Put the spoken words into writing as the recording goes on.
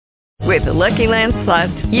With the Lucky Land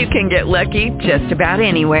Slots, you can get lucky just about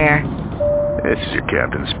anywhere. This is your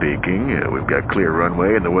captain speaking. We've got clear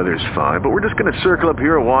runway and the weather's fine, but we're just going to circle up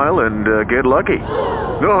here a while and get lucky.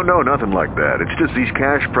 No, nothing like that. It's just these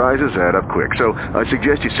cash prizes add up quick. So I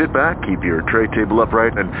suggest you sit back, keep your tray table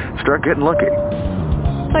upright, and start getting lucky.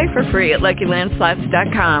 Play for free at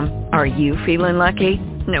LuckyLandSlots.com. Are you feeling lucky?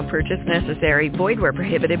 No purchase necessary. Void where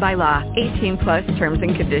prohibited by law. 18 plus terms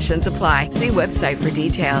and conditions apply. See website for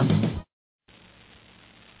details.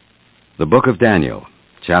 The Book of Daniel,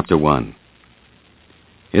 Chapter 1.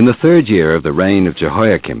 In the 3rd year of the reign of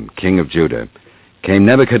Jehoiakim, king of Judah, came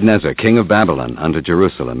Nebuchadnezzar, king of Babylon, unto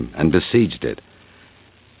Jerusalem, and besieged it.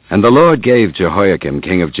 And the Lord gave Jehoiakim,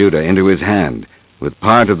 king of Judah, into his hand, with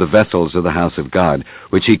part of the vessels of the house of God,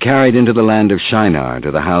 which he carried into the land of Shinar,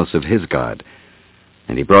 to the house of his God.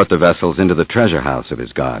 And he brought the vessels into the treasure house of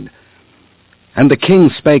his God. And the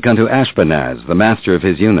king spake unto Ashpenaz, the master of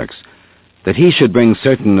his eunuchs, that he should bring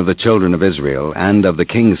certain of the children of Israel, and of the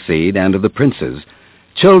king's seed, and of the princes,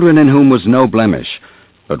 children in whom was no blemish,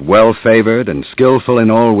 but well-favored, and skillful in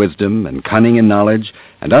all wisdom, and cunning in knowledge,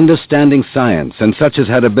 and understanding science, and such as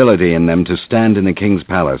had ability in them to stand in the king's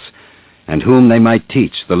palace, and whom they might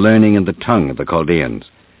teach the learning and the tongue of the Chaldeans.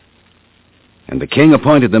 And the king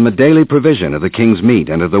appointed them a daily provision of the king's meat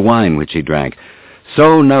and of the wine which he drank,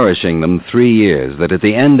 so nourishing them 3 years, that at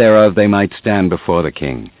the end thereof they might stand before the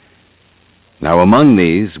king. Now among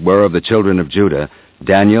these were of the children of Judah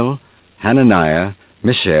Daniel, Hananiah,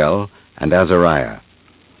 Mishael, and Azariah,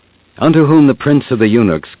 unto whom the prince of the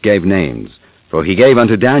eunuchs gave names, for he gave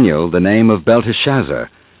unto Daniel the name of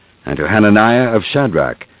Belteshazzar, and to Hananiah of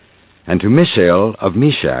Shadrach, and to Mishael of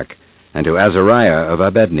Meshach, and to Azariah of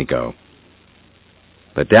Abednego.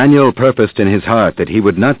 But Daniel purposed in his heart that he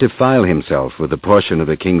would not defile himself with the portion of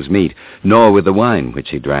the king's meat, nor with the wine which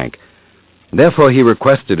he drank. Therefore he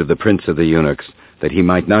requested of the prince of the eunuchs that he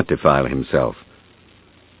might not defile himself.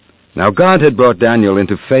 Now God had brought Daniel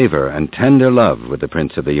into favor and tender love with the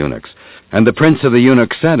prince of the eunuchs. And the prince of the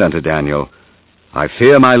eunuchs said unto Daniel, I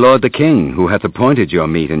fear my lord the king, who hath appointed your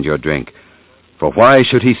meat and your drink. For why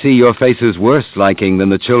should he see your faces worse liking than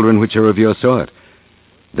the children which are of your sort?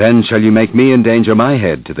 Then shall you make me endanger my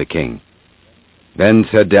head to the king. Then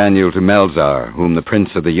said Daniel to Melzar, whom the prince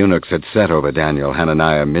of the eunuchs had set over Daniel,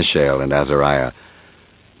 Hananiah, Mishael, and Azariah,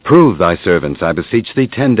 Prove thy servants, I beseech thee,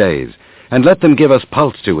 10 days, and let them give us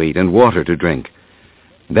pulse to eat and water to drink.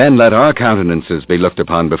 Then let our countenances be looked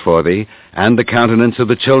upon before thee, and the countenance of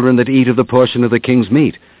the children that eat of the portion of the king's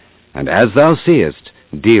meat. And as thou seest,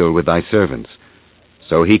 deal with thy servants.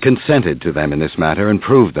 So he consented to them in this matter, and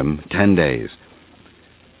proved them 10 days.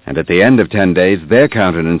 And at the end of 10 days their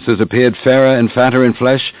countenances appeared fairer and fatter in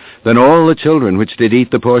flesh than all the children which did eat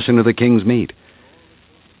the portion of the king's meat.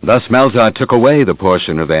 Thus Melzar took away the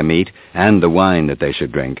portion of their meat, and the wine that they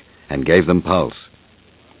should drink, and gave them pulse.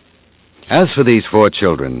 As for these 4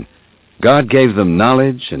 children, God gave them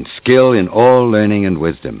knowledge and skill in all learning and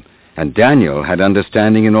wisdom, and Daniel had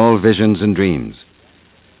understanding in all visions and dreams.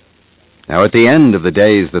 Now at the end of the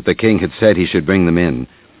days that the king had said he should bring them in,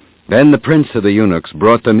 then the prince of the eunuchs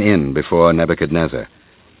brought them in before Nebuchadnezzar.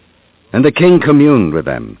 And the king communed with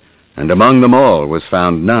them, and among them all was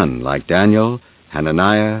found none like Daniel,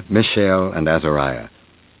 Hananiah, Mishael, and Azariah.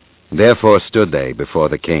 Therefore stood they before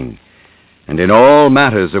the king. And in all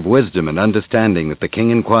matters of wisdom and understanding that the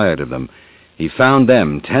king inquired of them, he found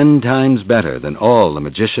them 10 times better than all the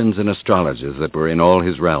magicians and astrologers that were in all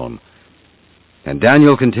his realm. And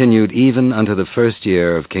Daniel continued even unto the 1st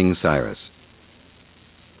year of King Cyrus.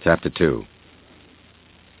 Chapter 2.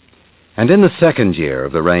 And in the 2nd year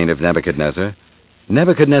of the reign of Nebuchadnezzar,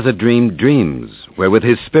 Nebuchadnezzar dreamed dreams, wherewith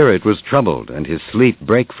his spirit was troubled, and his sleep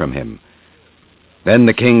brake from him. Then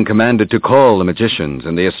the king commanded to call the magicians,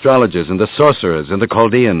 and the astrologers, and the sorcerers, and the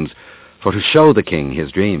Chaldeans, for to show the king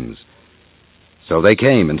his dreams. So they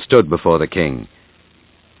came and stood before the king.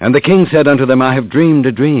 And the king said unto them, I have dreamed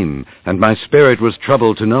a dream, and my spirit was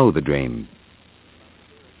troubled to know the dream.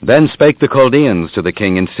 Then spake the Chaldeans to the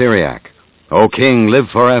king in Syriac, O king, live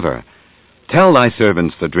forever. Tell thy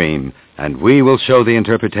servants the dream, and we will show the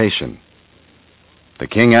interpretation. The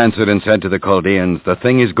king answered and said to the Chaldeans, The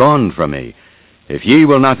thing is gone from me. If ye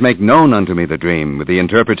will not make known unto me the dream, with the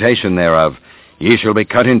interpretation thereof, ye shall be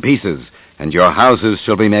cut in pieces, and your houses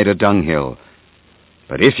shall be made a dunghill.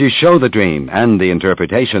 But if ye show the dream, and the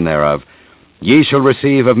interpretation thereof, ye shall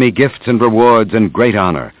receive of me gifts and rewards and great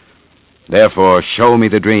honor. Therefore show me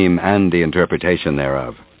the dream, and the interpretation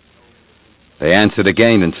thereof. They answered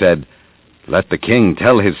again and said, Let the king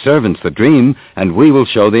tell his servants the dream, and we will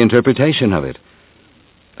show the interpretation of it.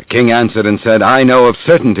 The king answered and said, I know of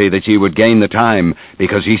certainty that ye would gain the time,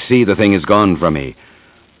 because ye see the thing is gone from me.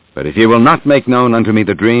 But if ye will not make known unto me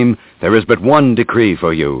the dream, there is but one decree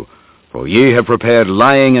for you. For ye have prepared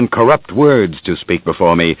lying and corrupt words to speak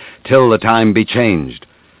before me, till the time be changed.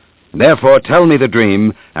 Therefore tell me the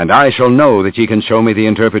dream, and I shall know that ye can show me the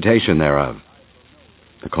interpretation thereof.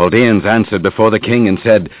 The Chaldeans answered before the king and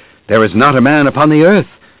said, There is not a man upon the earth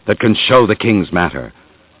that can show the king's matter.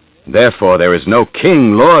 Therefore there is no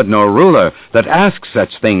king, lord, nor ruler that asks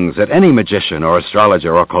such things at any magician or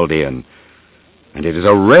astrologer or Chaldean. And it is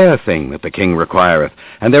a rare thing that the king requireth,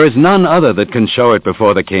 and there is none other that can show it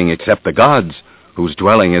before the king except the gods, whose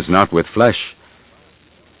dwelling is not with flesh.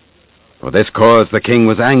 For this cause the king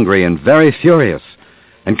was angry and very furious,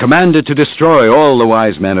 and commanded to destroy all the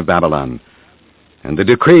wise men of Babylon. And the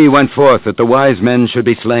decree went forth that the wise men should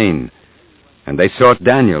be slain, and they sought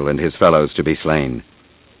Daniel and his fellows to be slain.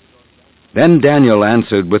 Then Daniel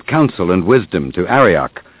answered with counsel and wisdom to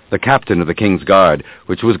Arioch, the captain of the king's guard,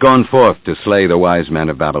 which was gone forth to slay the wise men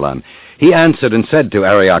of Babylon. He answered and said to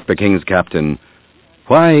Arioch, the king's captain,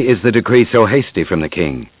 Why is the decree so hasty from the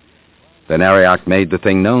king? Then Arioch made the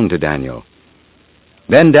thing known to Daniel.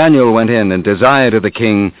 Then Daniel went in and desired of the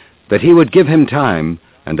king that he would give him time,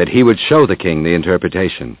 and that he would show the king the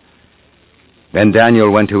interpretation. Then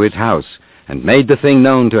Daniel went to his house, and made the thing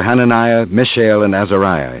known to Hananiah, Mishael, and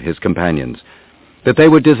Azariah, his companions, that they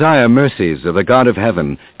would desire mercies of the God of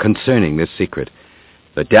heaven concerning this secret,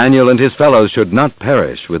 that Daniel and his fellows should not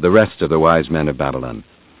perish with the rest of the wise men of Babylon.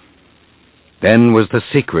 Then was the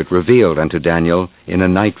secret revealed unto Daniel in a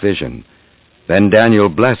night vision. Then Daniel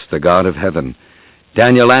blessed the God of heaven.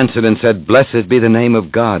 Daniel answered and said, Blessed be the name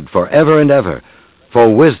of God for ever and ever,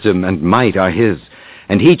 for wisdom and might are his,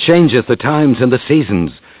 and he changeth the times and the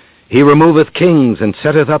seasons. He removeth kings and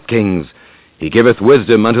setteth up kings. He giveth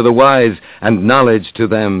wisdom unto the wise, and knowledge to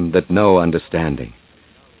them that know understanding.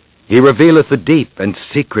 He revealeth the deep and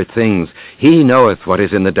secret things. He knoweth what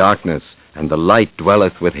is in the darkness, and the light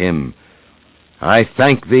dwelleth with him. I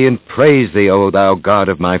thank thee and praise thee, O thou God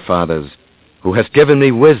of my fathers, who hast given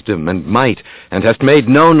me wisdom and might, and hast made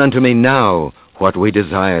known unto me now what we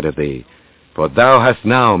desired of thee. For thou hast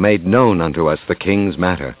now made known unto us the king's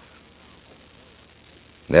matter.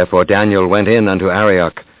 Therefore Daniel went in unto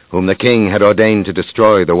Arioch, whom the king had ordained to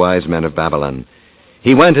destroy the wise men of Babylon.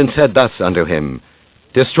 He went and said thus unto him,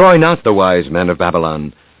 Destroy not the wise men of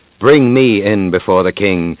Babylon. Bring me in before the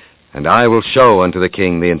king, and I will show unto the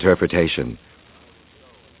king the interpretation.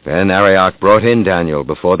 Then Arioch brought in Daniel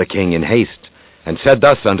before the king in haste, and said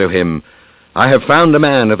thus unto him, I have found a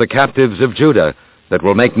man of the captives of Judah that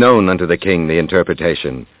will make known unto the king the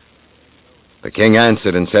interpretation. The king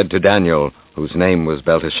answered and said to Daniel, whose name was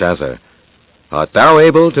Belteshazzar, Art thou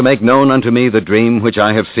able to make known unto me the dream which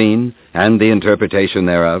I have seen, and the interpretation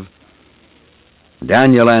thereof?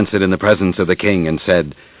 Daniel answered in the presence of the king, and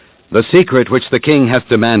said, The secret which the king hath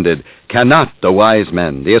demanded cannot the wise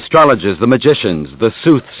men, the astrologers, the magicians, the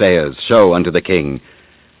soothsayers show unto the king.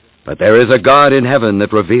 But there is a God in heaven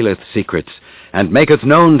that revealeth secrets, and maketh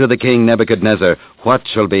known to the king Nebuchadnezzar what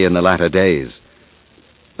shall be in the latter days.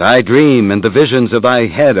 Thy dream and the visions of thy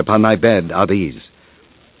head upon thy bed are these.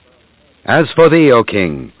 As for thee, O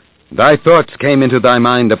king, thy thoughts came into thy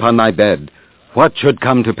mind upon thy bed, what should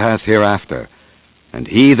come to pass hereafter? And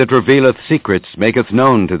he that revealeth secrets maketh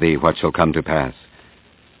known to thee what shall come to pass.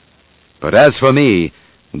 But as for me,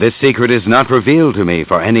 this secret is not revealed to me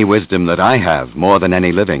for any wisdom that I have more than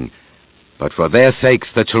any living, but for their sakes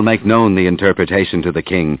that shall make known the interpretation to the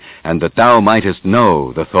king, and that thou mightest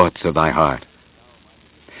know the thoughts of thy heart.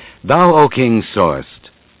 Thou, O king, sawest,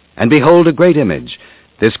 and behold a great image.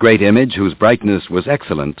 This great image, whose brightness was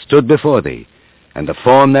excellent, stood before thee, and the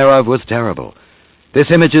form thereof was terrible. This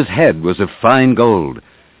image's head was of fine gold,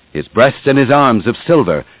 his breast and his arms of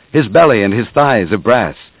silver, his belly and his thighs of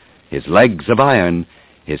brass, his legs of iron,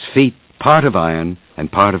 his feet part of iron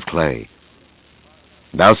and part of clay.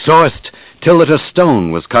 Thou sawest till that a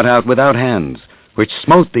stone was cut out without hands, which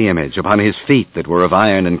smote the image upon his feet that were of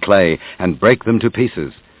iron and clay, and brake them to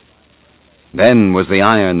pieces. Then was the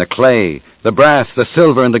iron, the clay, the brass, the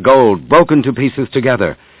silver, and the gold broken to pieces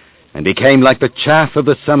together, and became like the chaff of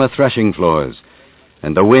the summer threshing floors.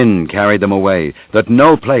 And the wind carried them away, that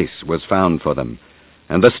no place was found for them.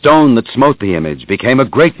 And the stone that smote the image became a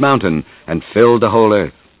great mountain, and filled the whole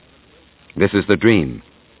earth. This is the dream,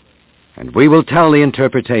 and we will tell the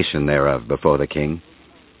interpretation thereof before the king.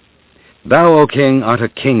 Thou, O king, art a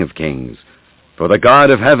king of kings, for the God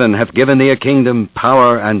of heaven hath given thee a kingdom,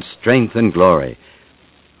 power, and strength, and glory.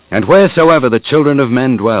 And wheresoever the children of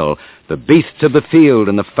men dwell, the beasts of the field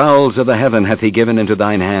and the fowls of the heaven hath he given into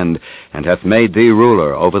thine hand, and hath made thee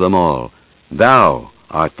ruler over them all. Thou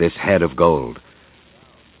art this head of gold.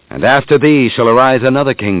 And after thee shall arise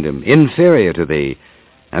another kingdom, inferior to thee,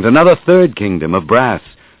 and another third kingdom of brass,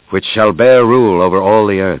 which shall bear rule over all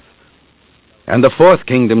the earth. And the fourth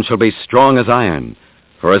kingdom shall be strong as iron,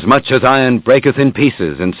 for as much as iron breaketh in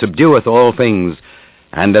pieces, and subdueth all things,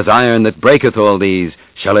 and as iron that breaketh all these,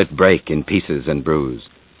 shall it break in pieces and bruise.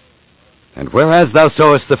 And whereas thou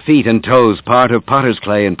sawest the feet and toes, part of potter's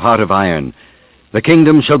clay and part of iron, the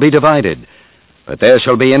kingdom shall be divided, but there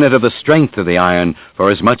shall be in it of the strength of the iron, for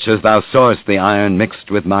as much as thou sawest the iron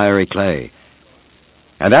mixed with miry clay.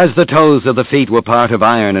 And as the toes of the feet were part of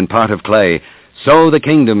iron and part of clay, so the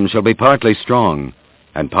kingdom shall be partly strong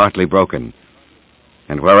and partly broken.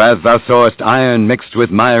 And whereas thou sawest iron mixed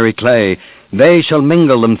with miry clay, they shall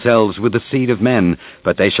mingle themselves with the seed of men,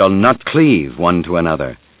 but they shall not cleave one to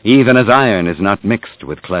another, even as iron is not mixed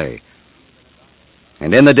with clay.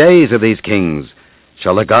 And in the days of these kings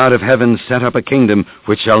shall the God of heaven set up a kingdom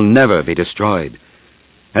which shall never be destroyed.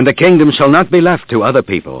 And the kingdom shall not be left to other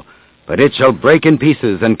people, but it shall break in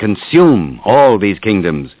pieces and consume all these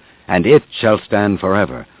kingdoms, and it shall stand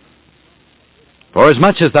forever. For as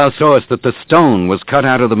much as thou sawest that the stone was cut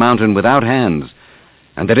out of the mountain without hands,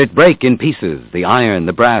 and that it brake in pieces the iron,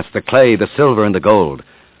 the brass, the clay, the silver, and the gold,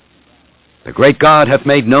 the great God hath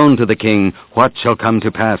made known to the king what shall come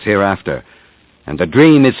to pass hereafter, and the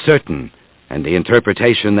dream is certain, and the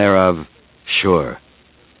interpretation thereof sure.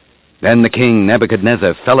 Then the king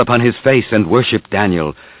Nebuchadnezzar fell upon his face and worshipped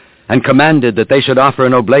Daniel, and commanded that they should offer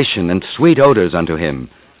an oblation and sweet odors unto him.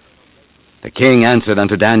 The king answered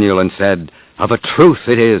unto Daniel and said, Of a truth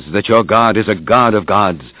it is that your God is a God of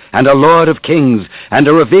gods, and a Lord of kings, and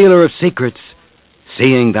a revealer of secrets,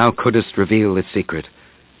 seeing thou couldest reveal this secret.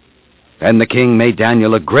 Then the king made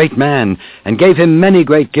Daniel a great man, and gave him many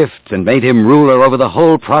great gifts, and made him ruler over the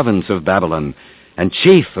whole province of Babylon, and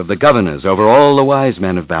chief of the governors over all the wise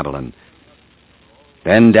men of Babylon.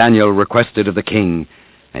 Then Daniel requested of the king,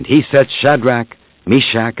 and he set Shadrach,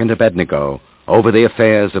 Meshach, and Abednego over the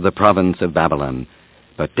affairs of the province of Babylon.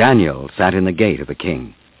 But Daniel sat in the gate of the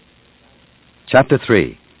king. Chapter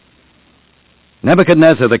 3.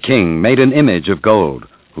 Nebuchadnezzar the king made an image of gold,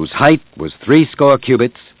 whose height was 60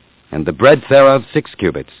 cubits, and the breadth thereof 6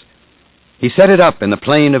 cubits. He set it up in the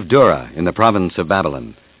plain of Dura in the province of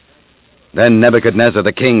Babylon. Then Nebuchadnezzar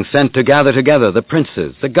the king sent to gather together the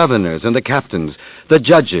princes, the governors, and the captains, the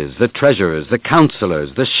judges, the treasurers, the counselors,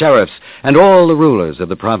 the sheriffs, and all the rulers of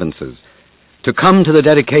the provinces, to come to the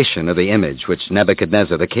dedication of the image which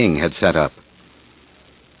Nebuchadnezzar the king had set up.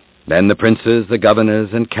 Then the princes, the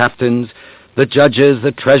governors, and captains, the judges,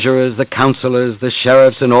 the treasurers, the counselors, the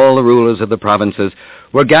sheriffs, and all the rulers of the provinces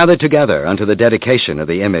were gathered together unto the dedication of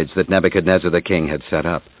the image that Nebuchadnezzar the king had set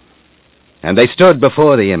up. And they stood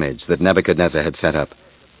before the image that Nebuchadnezzar had set up.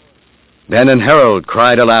 Then an herald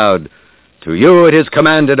cried aloud, To you it is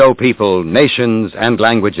commanded, O people, nations, and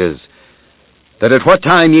languages, that at what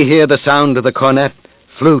time ye hear the sound of the cornet,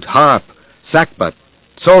 flute, harp, sackbut,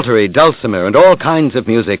 psaltery, dulcimer, and all kinds of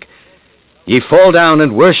music, ye fall down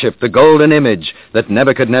and worship the golden image that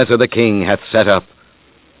Nebuchadnezzar the king hath set up.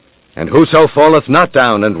 And whoso falleth not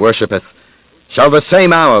down and worshippeth, shall the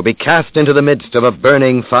same hour be cast into the midst of a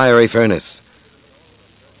burning fiery furnace.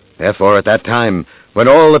 Therefore at that time, when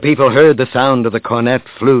all the people heard the sound of the cornet,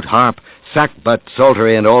 flute, harp, sackbut,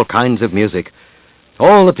 psaltery, and all kinds of music,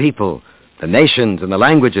 all the people, the nations, and the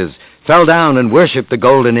languages fell down and worshipped the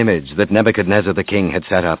golden image that Nebuchadnezzar the king had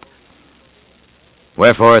set up.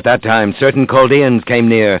 Wherefore at that time certain Chaldeans came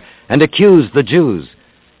near, and accused the Jews.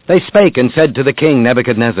 They spake and said to the king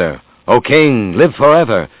Nebuchadnezzar, O king, live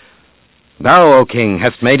forever. Thou, O king,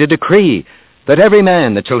 hast made a decree, that every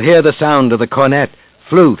man that shall hear the sound of the cornet,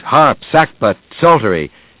 flute, harp, sackbut,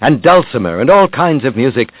 psaltery, and dulcimer, and all kinds of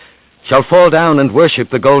music, shall fall down and worship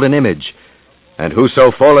the golden image. And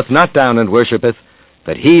whoso falleth not down and worshippeth,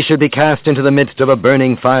 that he should be cast into the midst of a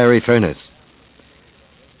burning fiery furnace.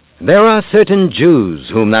 There are certain Jews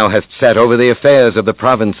whom thou hast set over the affairs of the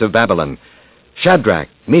province of Babylon, Shadrach,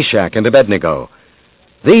 Meshach, and Abednego.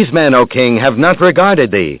 These men, O king, have not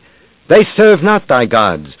regarded thee. They serve not thy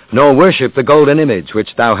gods, nor worship the golden image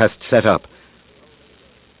which thou hast set up.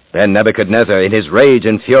 Then Nebuchadnezzar, in his rage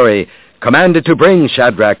and fury, commanded to bring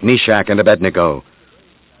Shadrach, Meshach, and Abednego.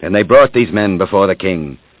 And they brought these men before the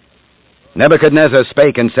king. Nebuchadnezzar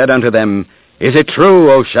spake and said unto them, Is it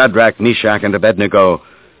true, O Shadrach, Meshach, and Abednego?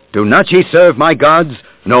 Do not ye serve my gods,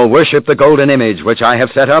 nor worship the golden image which I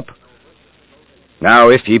have set up? Now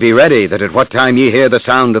if ye be ready, that at what time ye hear the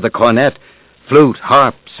sound of the cornet, flute,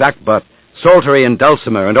 harp, sackbut, psaltery, and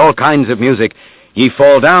dulcimer, and all kinds of music, ye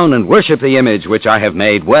fall down and worship the image which I have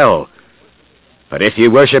made well. But if ye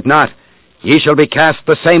worship not, ye shall be cast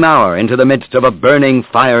the same hour into the midst of a burning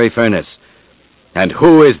fiery furnace. And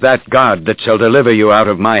who is that God that shall deliver you out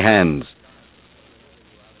of my hands?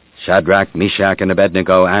 Shadrach, Meshach, and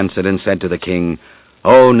Abednego answered and said to the king,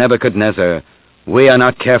 O Nebuchadnezzar, we are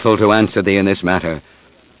not careful to answer thee in this matter.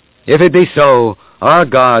 If it be so, our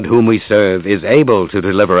God whom we serve is able to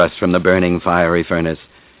deliver us from the burning fiery furnace,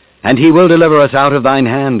 and he will deliver us out of thine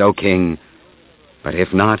hand, O king. But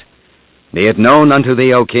if not, be it known unto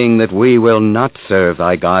thee, O king, that we will not serve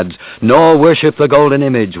thy gods, nor worship the golden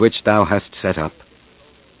image which thou hast set up.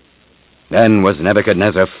 Then was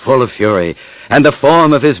Nebuchadnezzar full of fury, and the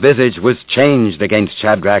form of his visage was changed against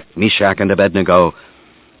Shadrach, Meshach, and Abednego.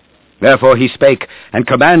 Therefore he spake, and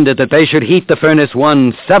commanded that they should heat the furnace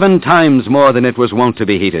 7 times more than it was wont to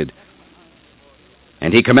be heated.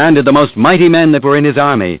 And he commanded the most mighty men that were in his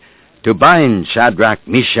army to bind Shadrach,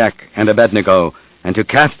 Meshach, and Abednego, and to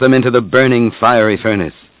cast them into the burning fiery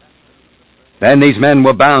furnace. Then these men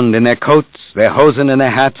were bound in their coats, their hosen, and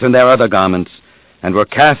their hats, and their other garments, and were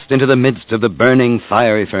cast into the midst of the burning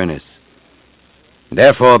fiery furnace.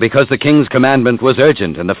 Therefore, because the king's commandment was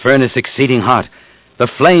urgent, and the furnace exceeding hot, the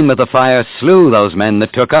flame of the fire slew those men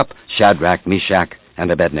that took up Shadrach, Meshach,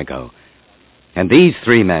 and Abednego. And these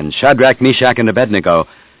 3 men, Shadrach, Meshach, and Abednego,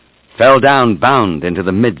 fell down bound into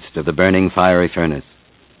the midst of the burning fiery furnace.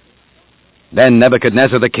 Then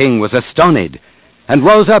Nebuchadnezzar the king was astonied, and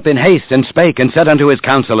rose up in haste, and spake, and said unto his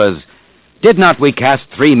counselors, Did not we cast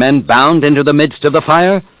 3 men bound into the midst of the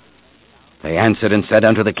fire? They answered and said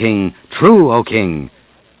unto the king, True, O king.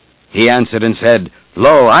 He answered and said,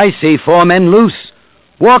 Lo, I see 4 men loose,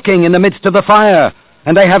 walking in the midst of the fire,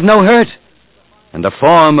 and they have no hurt, and the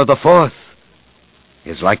form of the 4th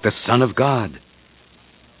is like the Son of God.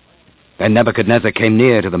 Then Nebuchadnezzar came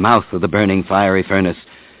near to the mouth of the burning fiery furnace,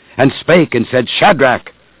 and spake and said,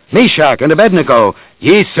 Shadrach, Meshach, and Abednego,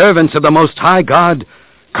 ye servants of the Most High God,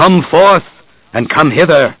 come forth, and come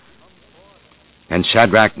hither. And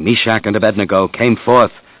Shadrach, Meshach, and Abednego came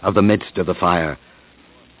forth of the midst of the fire.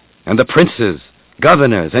 And the princes,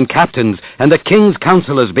 governors, and captains, and the king's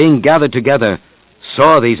counselors being gathered together,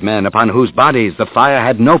 saw these men upon whose bodies the fire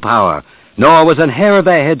had no power, nor was an hair of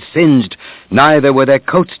their heads singed, neither were their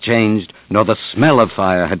coats changed, nor the smell of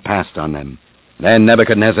fire had passed on them. Then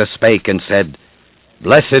Nebuchadnezzar spake and said,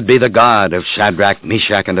 Blessed be the God of Shadrach,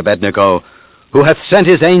 Meshach, and Abednego, who hath sent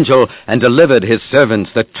his angel and delivered his servants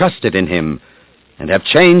that trusted in him, and have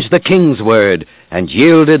changed the king's word, and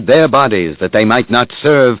yielded their bodies, that they might not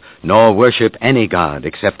serve nor worship any god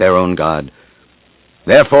except their own God.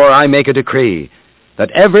 Therefore I make a decree,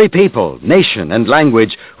 that every people, nation, and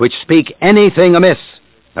language which speak anything amiss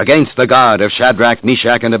against the God of Shadrach,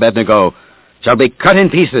 Meshach, and Abednego shall be cut in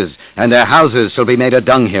pieces, and their houses shall be made a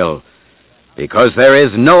dunghill, because there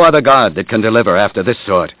is no other God that can deliver after this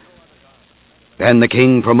sort. Then the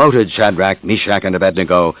king promoted Shadrach, Meshach, and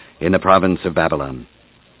Abednego in the province of Babylon.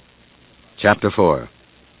 Chapter 4.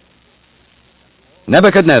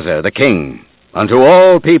 Nebuchadnezzar the king, unto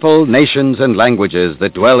all people, nations, and languages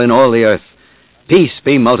that dwell in all the earth, peace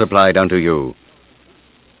be multiplied unto you.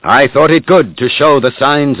 I thought it good to show the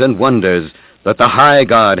signs and wonders that the high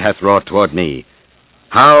God hath wrought toward me.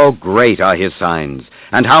 How great are his signs,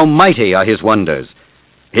 and how mighty are his wonders!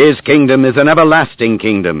 His kingdom is an everlasting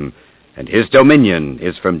kingdom, and his dominion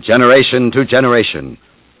is from generation to generation.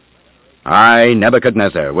 I,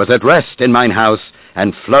 Nebuchadnezzar, was at rest in mine house,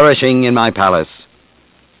 and flourishing in my palace.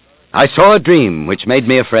 I saw a dream which made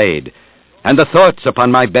me afraid, and the thoughts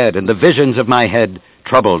upon my bed and the visions of my head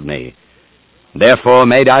troubled me. Therefore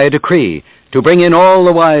made I a decree to bring in all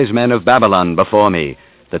the wise men of Babylon before me,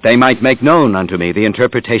 that they might make known unto me the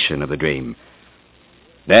interpretation of the dream.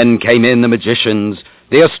 Then came in the magicians,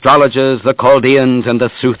 the astrologers, the Chaldeans, and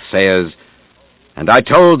the soothsayers, and I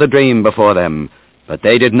told the dream before them, but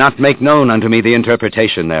they did not make known unto me the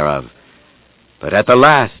interpretation thereof. But at the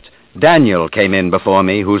last Daniel came in before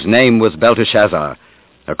me, whose name was Belteshazzar,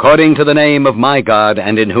 according to the name of my God,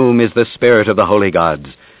 and in whom is the spirit of the holy gods.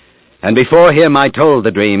 And before him I told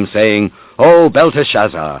the dream, saying, O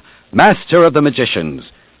Belteshazzar, master of the magicians,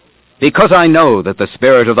 because I know that the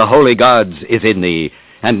spirit of the holy gods is in thee,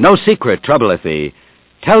 and no secret troubleth thee,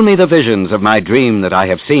 tell me the visions of my dream that I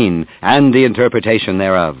have seen, and the interpretation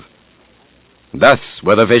thereof. Thus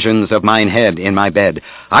were the visions of mine head in my bed.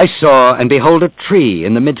 I saw, and behold, a tree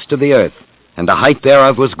in the midst of the earth, and the height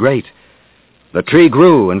thereof was great. The tree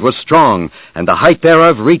grew and was strong, and the height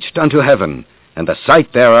thereof reached unto heaven, and the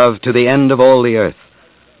sight thereof to the end of all the earth.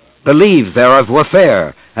 The leaves thereof were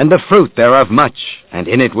fair, and the fruit thereof much, and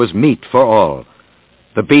in it was meat for all.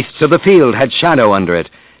 The beasts of the field had shadow under it,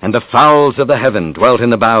 and the fowls of the heaven dwelt in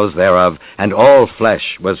the boughs thereof, and all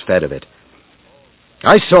flesh was fed of it.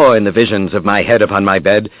 I saw in the visions of my head upon my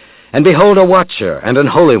bed, and behold, a watcher and an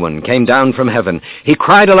holy one came down from heaven. He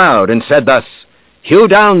cried aloud and said thus, Hew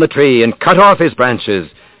down the tree, and cut off his branches,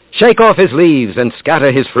 shake off his leaves, and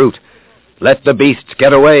scatter his fruit. Let the beasts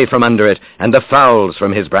get away from under it, and the fowls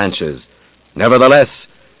from his branches. Nevertheless,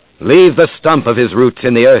 leave the stump of his roots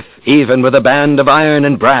in the earth, even with a band of iron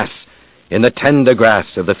and brass, in the tender grass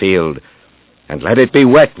of the field. And let it be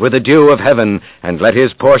wet with the dew of heaven, and let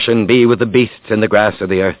his portion be with the beasts in the grass of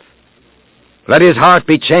the earth. Let his heart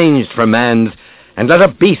be changed from man's, and let a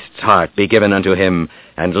beast's heart be given unto him,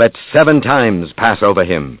 and let 7 times pass over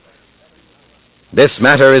him. This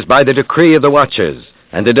matter is by the decree of the watchers,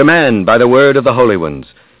 and the demand by the word of the holy ones,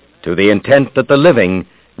 to the intent that the living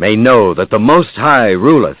may know that the Most High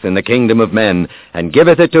ruleth in the kingdom of men, and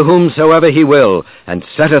giveth it to whomsoever he will, and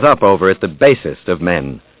setteth up over it the basest of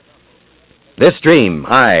men. This dream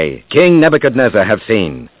I, King Nebuchadnezzar, have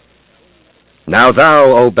seen. Now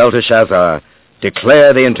thou, O Belteshazzar,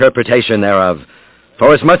 declare the interpretation thereof,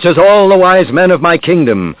 forasmuch as all the wise men of my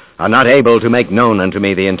kingdom are not able to make known unto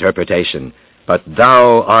me the interpretation, but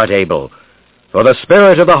thou art able, for the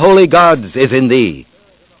spirit of the holy gods is in thee.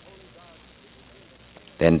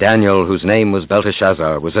 Then Daniel, whose name was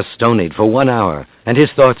Belteshazzar, was astonied for 1 hour, and his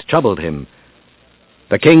thoughts troubled him.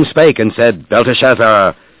 The king spake and said,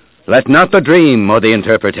 Belteshazzar, let not the dream or the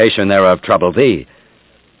interpretation thereof trouble thee.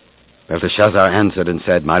 Belteshazzar answered and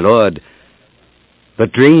said, My lord, the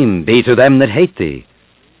dream be to them that hate thee,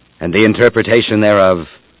 and the interpretation thereof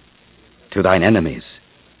to thine enemies.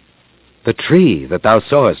 The tree that thou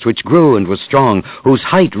sawest, which grew and was strong, whose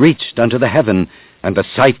height reached unto the heaven, and the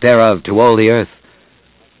sight thereof to all the earth,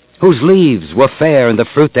 whose leaves were fair, and the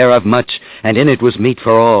fruit thereof much, and in it was meat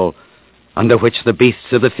for all, under which the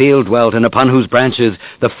beasts of the field dwelt, and upon whose branches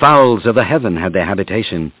the fowls of the heaven had their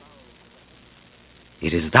habitation.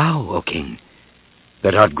 It is thou, O king,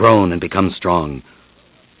 that art grown and become strong.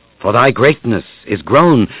 For thy greatness is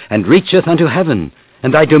grown, and reacheth unto heaven,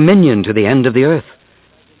 and thy dominion to the end of the earth.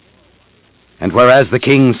 And whereas the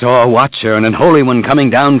king saw a watcher and an holy one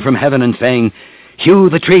coming down from heaven, and saying,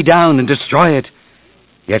 Hew the tree down and destroy it,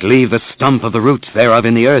 yet leave the stump of the roots thereof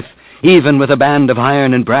in the earth, even with a band of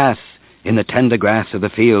iron and brass, in the tender grass of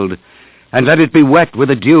the field, and let it be wet with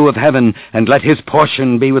the dew of heaven, and let his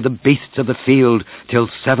portion be with the beasts of the field, till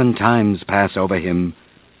 7 times pass over him.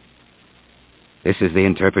 This is the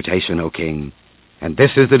interpretation, O king, and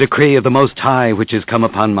this is the decree of the Most High, which is come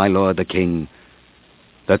upon my lord the king,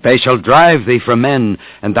 that they shall drive thee from men,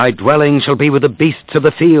 and thy dwelling shall be with the beasts of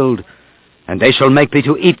the field, and they shall make thee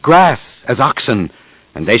to eat grass as oxen,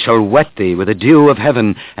 and they shall wet thee with the dew of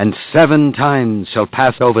heaven, and 7 times shall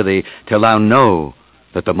pass over thee, till thou know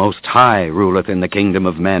that the Most High ruleth in the kingdom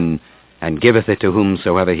of men, and giveth it to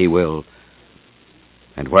whomsoever he will.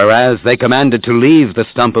 And whereas they commanded to leave the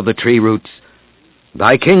stump of the tree roots,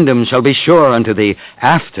 thy kingdom shall be sure unto thee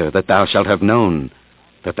after that thou shalt have known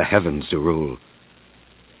that the heavens do rule.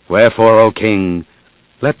 Wherefore, O king,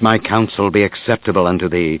 let my counsel be acceptable unto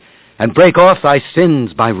thee, and break off thy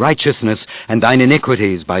sins by righteousness, and thine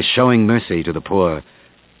iniquities by showing mercy to the poor,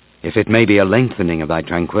 if it may be a lengthening of thy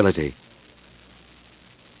tranquility.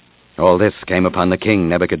 All this came upon the king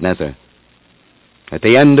Nebuchadnezzar. At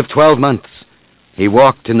the end of 12 months, he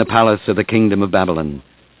walked in the palace of the kingdom of Babylon.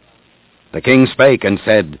 The king spake and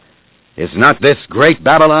said, Is not this great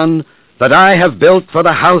Babylon, that I have built for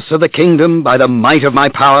the house of the kingdom by the might of my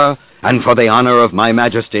power, and for the honor of my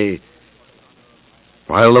majesty?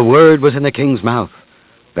 While the word was in the king's mouth,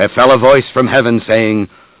 there fell a voice from heaven, saying,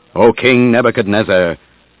 O King Nebuchadnezzar,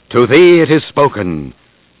 to thee it is spoken,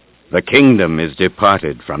 the kingdom is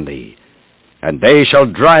departed from thee, and they shall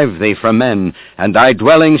drive thee from men, and thy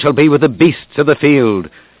dwelling shall be with the beasts of the field.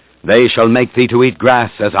 They shall make thee to eat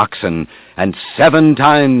grass as oxen, and 7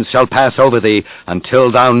 times shall pass over thee,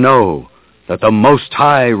 until thou know that the Most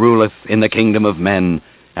High ruleth in the kingdom of men,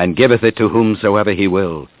 and giveth it to whomsoever he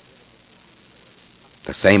will.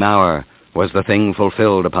 The same hour was the thing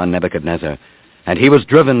fulfilled upon Nebuchadnezzar, and he was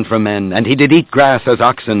driven from men, and he did eat grass as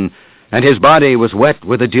oxen, and his body was wet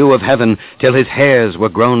with the dew of heaven, till his hairs were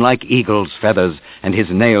grown like eagle's feathers, and his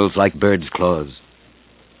nails like bird's claws.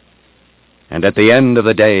 And at the end of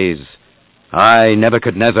the days, I,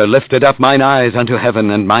 Nebuchadnezzar, lifted up mine eyes unto heaven,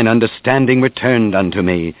 and mine understanding returned unto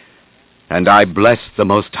me. And I blessed the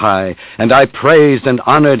Most High, and I praised and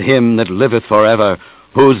honored him that liveth forever,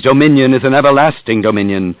 whose dominion is an everlasting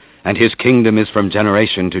dominion, and his kingdom is from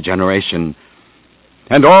generation to generation.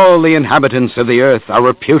 and all the inhabitants of the earth are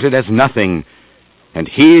reputed as nothing. And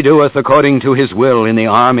he doeth according to his will in the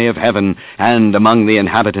army of heaven and among the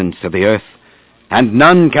inhabitants of the earth. And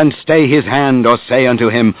none can stay his hand or say unto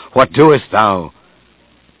him, What doest thou?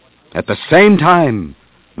 At the same time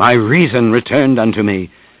my reason returned unto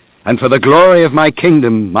me, and for the glory of my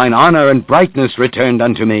kingdom mine honor and brightness returned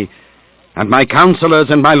unto me. And my counselors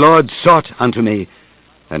and my lords sought unto me,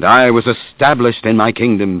 and I was established in my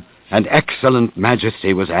kingdom, and excellent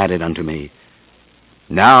majesty was added unto me.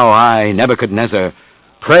 Now I, Nebuchadnezzar,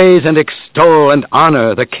 praise and extol and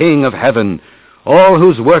honor the King of heaven, all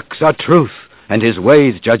whose works are truth, and his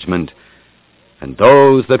ways judgment. And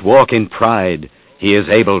those that walk in pride he is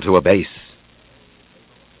able to abase.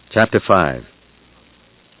 Chapter 5.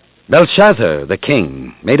 Belshazzar the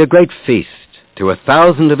king made a great feast to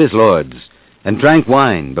 1,000 of his lords, and drank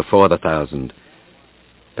wine before the 1,000.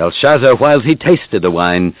 Belshazzar, while he tasted the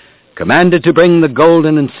wine, commanded to bring the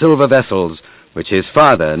golden and silver vessels, which his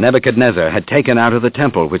father Nebuchadnezzar had taken out of the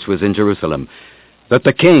temple which was in Jerusalem, that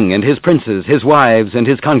the king and his princes, his wives, and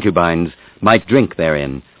his concubines might drink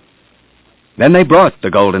therein. Then they brought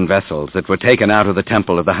the golden vessels that were taken out of the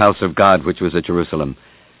temple of the house of God which was at Jerusalem.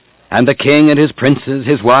 And the king and his princes,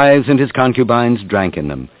 his wives, and his concubines drank in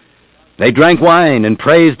them. They drank wine and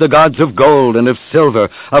praised the gods of gold and of silver,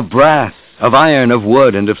 of brass, of iron, of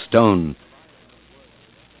wood, and of stone.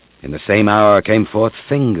 In the same hour came forth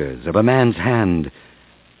fingers of a man's hand,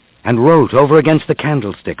 and wrote over against the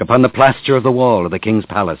candlestick upon the plaster of the wall of the king's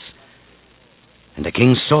palace. And the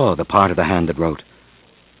king saw the part of the hand that wrote.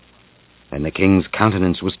 Then the king's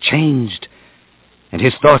countenance was changed, and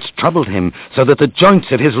his thoughts troubled him, so that the joints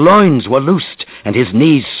of his loins were loosed, and his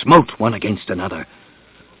knees smote one against another.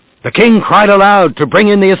 The king cried aloud to bring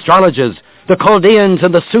in the astrologers, the Chaldeans,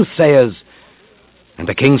 and the soothsayers. And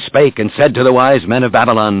the king spake and said to the wise men of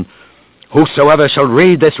Babylon, Whosoever shall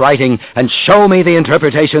read this writing, and show me the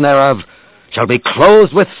interpretation thereof, shall be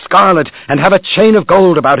clothed with scarlet, and have a chain of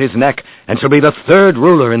gold about his neck, and shall be the third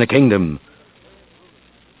ruler in the kingdom.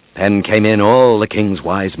 Then came in all the king's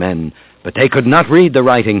wise men, but they could not read the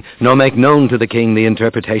writing, nor make known to the king the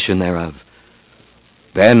interpretation thereof.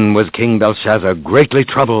 Then was King Belshazzar greatly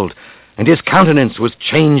troubled, and his countenance was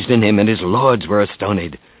changed in him, and his lords were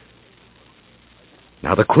astonied.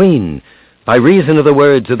 Now the queen, by reason of the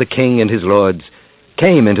words of the king and his lords,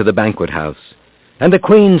 came into the banquet house. And the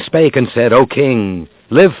queen spake and said, O king,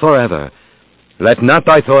 live forever. Let not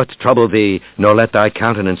thy thoughts trouble thee, nor let thy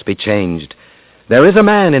countenance be changed. There is a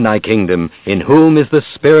man in thy kingdom, in whom is the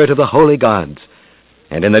spirit of the holy gods.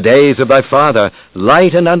 And in the days of thy father,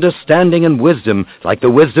 light and understanding and wisdom, like the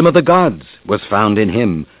wisdom of the gods, was found in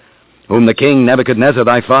him, whom the king Nebuchadnezzar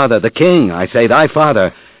thy father, the king, I say thy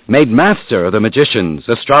father, made master of the magicians,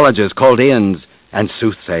 astrologers, Chaldeans, and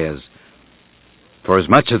soothsayers. For as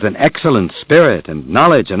much as an excellent spirit and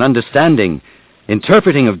knowledge and understanding,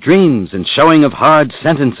 interpreting of dreams and showing of hard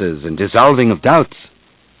sentences and dissolving of doubts,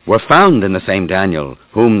 were found in the same Daniel,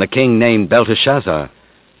 whom the king named Belteshazzar.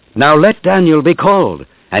 Now let Daniel be called,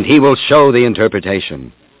 and he will show the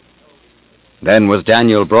interpretation. Then was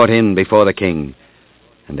Daniel brought in before the king.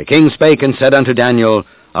 And the king spake and said unto Daniel,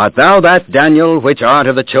 Art thou that Daniel which art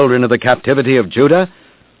of the children of the captivity of Judah,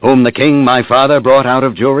 whom the king my father brought out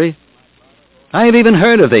of Jewry? I have even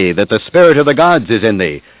heard of thee, that the spirit of the gods is in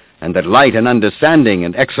thee, and that light and understanding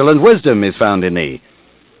and excellent wisdom is found in thee.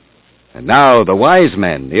 And now the wise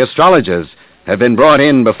men, the astrologers, have been brought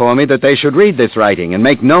in before me, that they should read this writing, and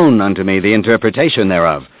make known unto me the interpretation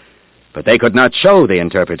thereof. But they could not show the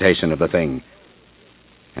interpretation of the thing.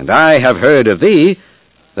 And I have heard of thee,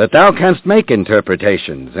 that thou canst make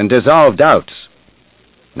interpretations, and dissolve doubts.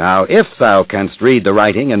 Now if thou canst read the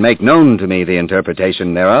writing, and make known to me the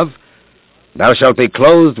interpretation thereof, thou shalt be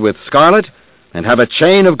clothed with scarlet, and have a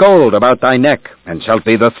chain of gold about thy neck, and shalt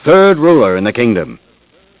be the third ruler in the kingdom.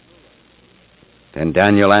 Then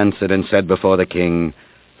Daniel answered and said before the king,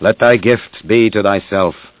 Let thy gifts be to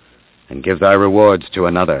thyself, and give thy rewards to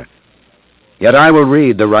another. Yet I will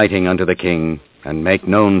read the writing unto the king, and make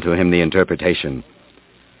known to him the interpretation.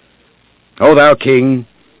 O thou king,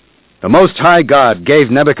 the Most High God gave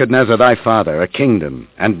Nebuchadnezzar thy father a kingdom,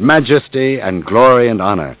 and majesty, and glory, and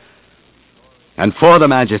honor. And for the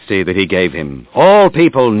majesty that he gave him, all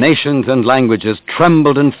people, nations, and languages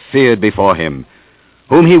trembled and feared before him.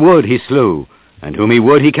 Whom he would he slew, and whom he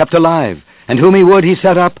would he kept alive, and whom he would he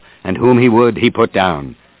set up, and whom he would he put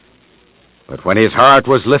down. But when his heart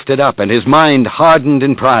was lifted up, and his mind hardened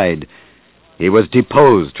in pride, he was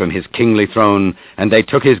deposed from his kingly throne, and they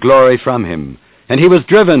took his glory from him. And he was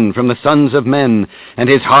driven from the sons of men, and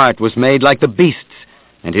his heart was made like the beasts,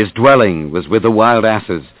 and his dwelling was with the wild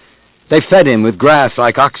asses. They fed him with grass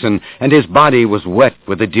like oxen, and his body was wet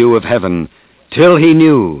with the dew of heaven, till he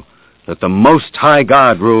knew that the Most High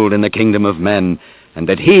God ruled in the kingdom of men, and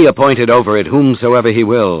that he appointed over it whomsoever he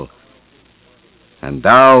will. And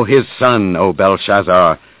thou, his son, O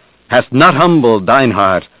Belshazzar, hast not humbled thine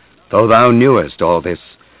heart, though thou knewest all this,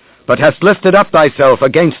 but hast lifted up thyself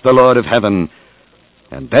against the Lord of heaven,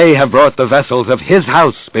 and they have brought the vessels of his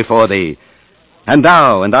house before thee. And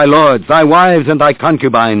thou, and thy lords, thy wives, and thy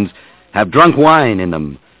concubines, have drunk wine in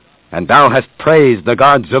them. And thou hast praised the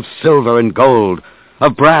gods of silver and gold,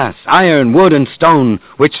 of brass, iron, wood, and stone,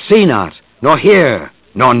 which see not, nor hear,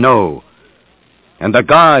 nor know. And the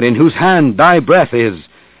God in whose hand thy breath is,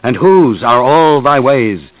 and whose are all thy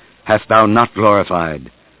ways, hast thou not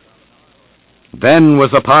glorified. Then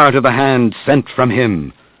was a part of the hand sent from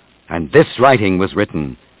him, and this writing was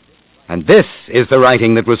written. And this is the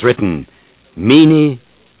writing that was written, Mene,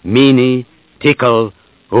 Mene, Tekel,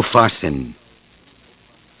 Upharsin.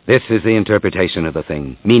 This is the interpretation of the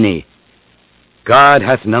thing. Mene, God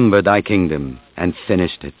hath numbered thy kingdom, and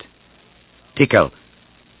finished it. Tekel,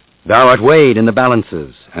 thou art weighed in the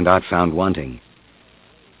balances, and art found wanting.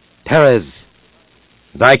 Perez,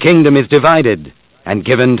 thy kingdom is divided, and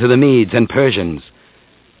given to the Medes and Persians.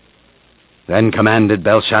 Then commanded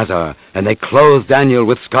Belshazzar, and they clothed Daniel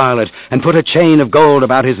with scarlet, and put a chain of gold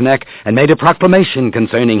about his neck, and made a proclamation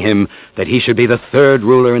concerning him, that he should be the third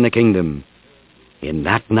ruler in the kingdom. In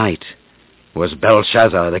that night was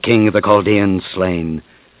Belshazzar, the king of the Chaldeans, slain.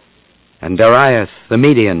 And Darius the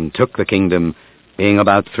Median took the kingdom, being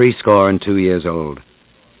about 62 years old.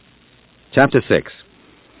 Chapter 6.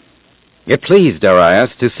 It pleased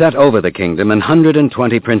Darius to set over the kingdom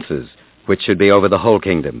 120 princes, which should be over the whole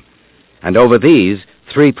kingdom, and over these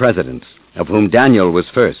 3 presidents, of whom Daniel was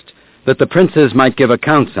first, that the princes might give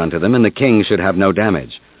accounts unto them, and the king should have no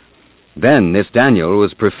damage. Then this Daniel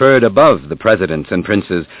was preferred above the presidents and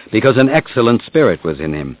princes, because an excellent spirit was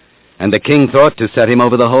in him, and the king thought to set him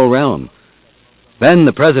over the whole realm. Then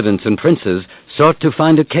the presidents and princes sought to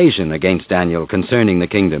find occasion against Daniel concerning the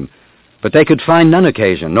kingdom, but they could find none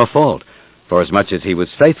occasion nor fault, forasmuch as he was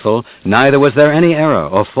faithful, neither was there any error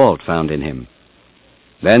or fault found in him.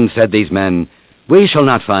 Then said these men, We shall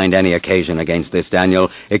not find any occasion against this Daniel,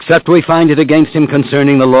 except we find it against him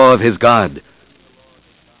concerning the law of his God.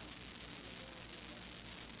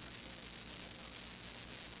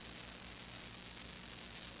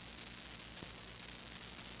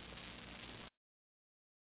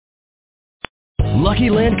 Lucky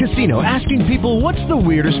Land Casino, asking people, what's the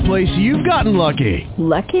weirdest place you've gotten lucky?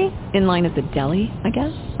 Lucky? In line at the deli, I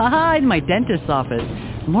guess? Aha, in my dentist's office.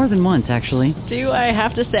 More than once, actually. Do I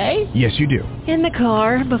have to say? Yes, you do. In the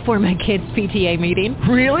car before my kids' PTA meeting.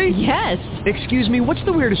 Really? Yes. Excuse me, what's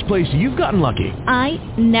the weirdest place you've gotten lucky? I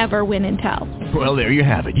never win and tell. Well, there you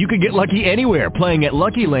have it. You can get lucky anywhere, playing at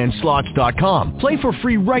LuckyLandSlots.com. Play for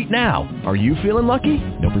free right now. Are you feeling lucky?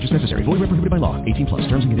 No purchase necessary. Void where prohibited by law. 18+.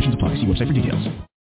 Terms and conditions apply. See website for details.